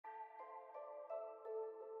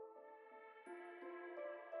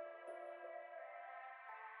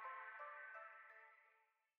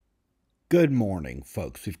Good morning,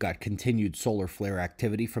 folks. We've got continued solar flare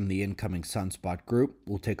activity from the incoming sunspot group.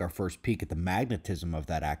 We'll take our first peek at the magnetism of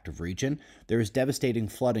that active region. There is devastating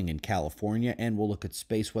flooding in California, and we'll look at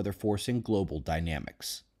space weather forcing global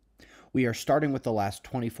dynamics. We are starting with the last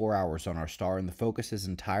 24 hours on our star, and the focus is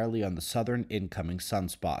entirely on the southern incoming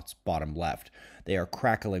sunspots, bottom left. They are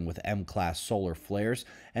crackling with M-class solar flares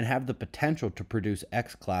and have the potential to produce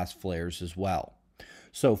X-class flares as well.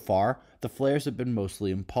 So far, the flares have been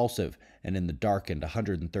mostly impulsive, and in the darkened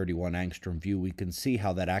 131 angstrom view, we can see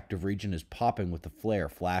how that active region is popping with the flare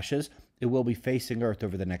flashes. It will be facing Earth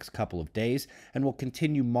over the next couple of days, and we'll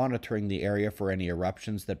continue monitoring the area for any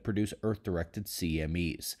eruptions that produce Earth-directed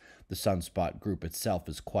CMEs. The sunspot group itself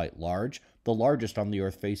is quite large, the largest on the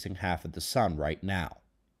Earth-facing half of the Sun right now.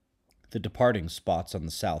 The departing spots on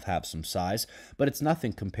the south have some size, but it's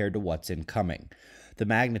nothing compared to what's incoming. The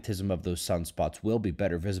magnetism of those sunspots will be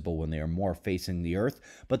better visible when they are more facing the Earth,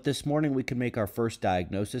 but this morning we can make our first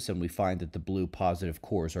diagnosis and we find that the blue positive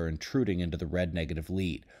cores are intruding into the red negative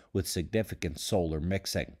lead, with significant solar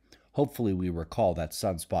mixing. Hopefully we recall that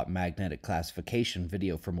sunspot magnetic classification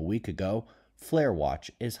video from a week ago. Flare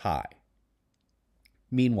watch is high.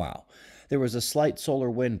 Meanwhile, there was a slight solar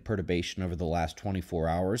wind perturbation over the last 24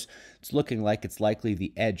 hours. It's looking like it's likely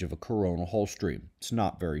the edge of a coronal hole stream. It's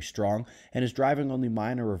not very strong and is driving only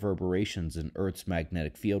minor reverberations in Earth's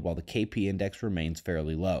magnetic field while the KP index remains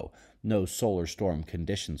fairly low. No solar storm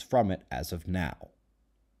conditions from it as of now.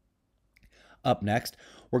 Up next,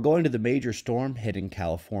 we're going to the major storm hitting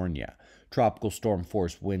California. Tropical storm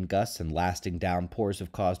force wind gusts and lasting downpours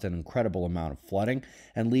have caused an incredible amount of flooding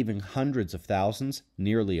and leaving hundreds of thousands,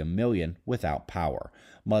 nearly a million, without power.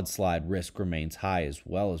 Mudslide risk remains high as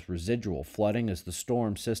well as residual flooding as the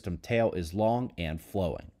storm system tail is long and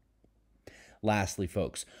flowing. Lastly,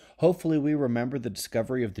 folks, hopefully we remember the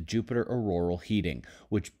discovery of the Jupiter auroral heating,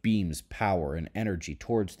 which beams power and energy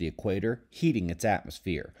towards the equator, heating its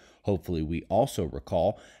atmosphere. Hopefully we also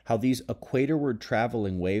recall how these equatorward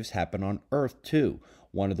traveling waves happen on Earth too.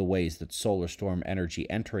 One of the ways that solar storm energy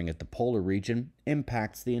entering at the polar region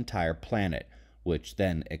impacts the entire planet, which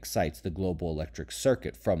then excites the global electric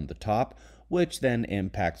circuit from the top, which then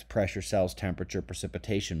impacts pressure cells, temperature,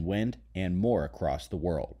 precipitation, wind, and more across the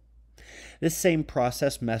world. This same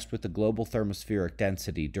process messed with the global thermospheric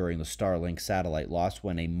density during the Starlink satellite loss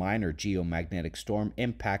when a minor geomagnetic storm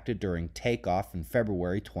impacted during takeoff in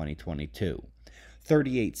February 2022.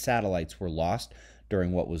 38 satellites were lost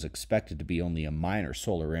during what was expected to be only a minor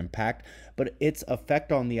solar impact, but its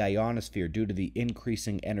effect on the ionosphere due to the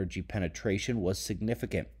increasing energy penetration was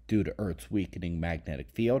significant due to Earth's weakening magnetic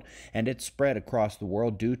field, and it spread across the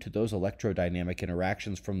world due to those electrodynamic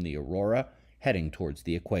interactions from the aurora heading towards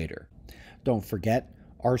the equator. Don't forget,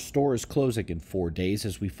 our store is closing in 4 days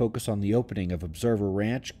as we focus on the opening of Observer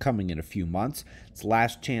Ranch coming in a few months. It's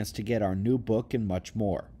last chance to get our new book and much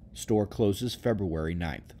more. Store closes February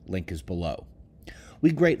 9th. Link is below.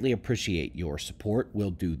 We greatly appreciate your support.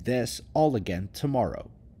 We'll do this all again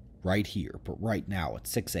tomorrow, right here, but right now at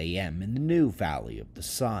 6 a.m. in the new Valley of the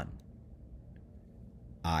Sun.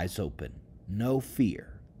 Eyes open, no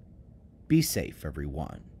fear. Be safe,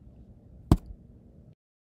 everyone.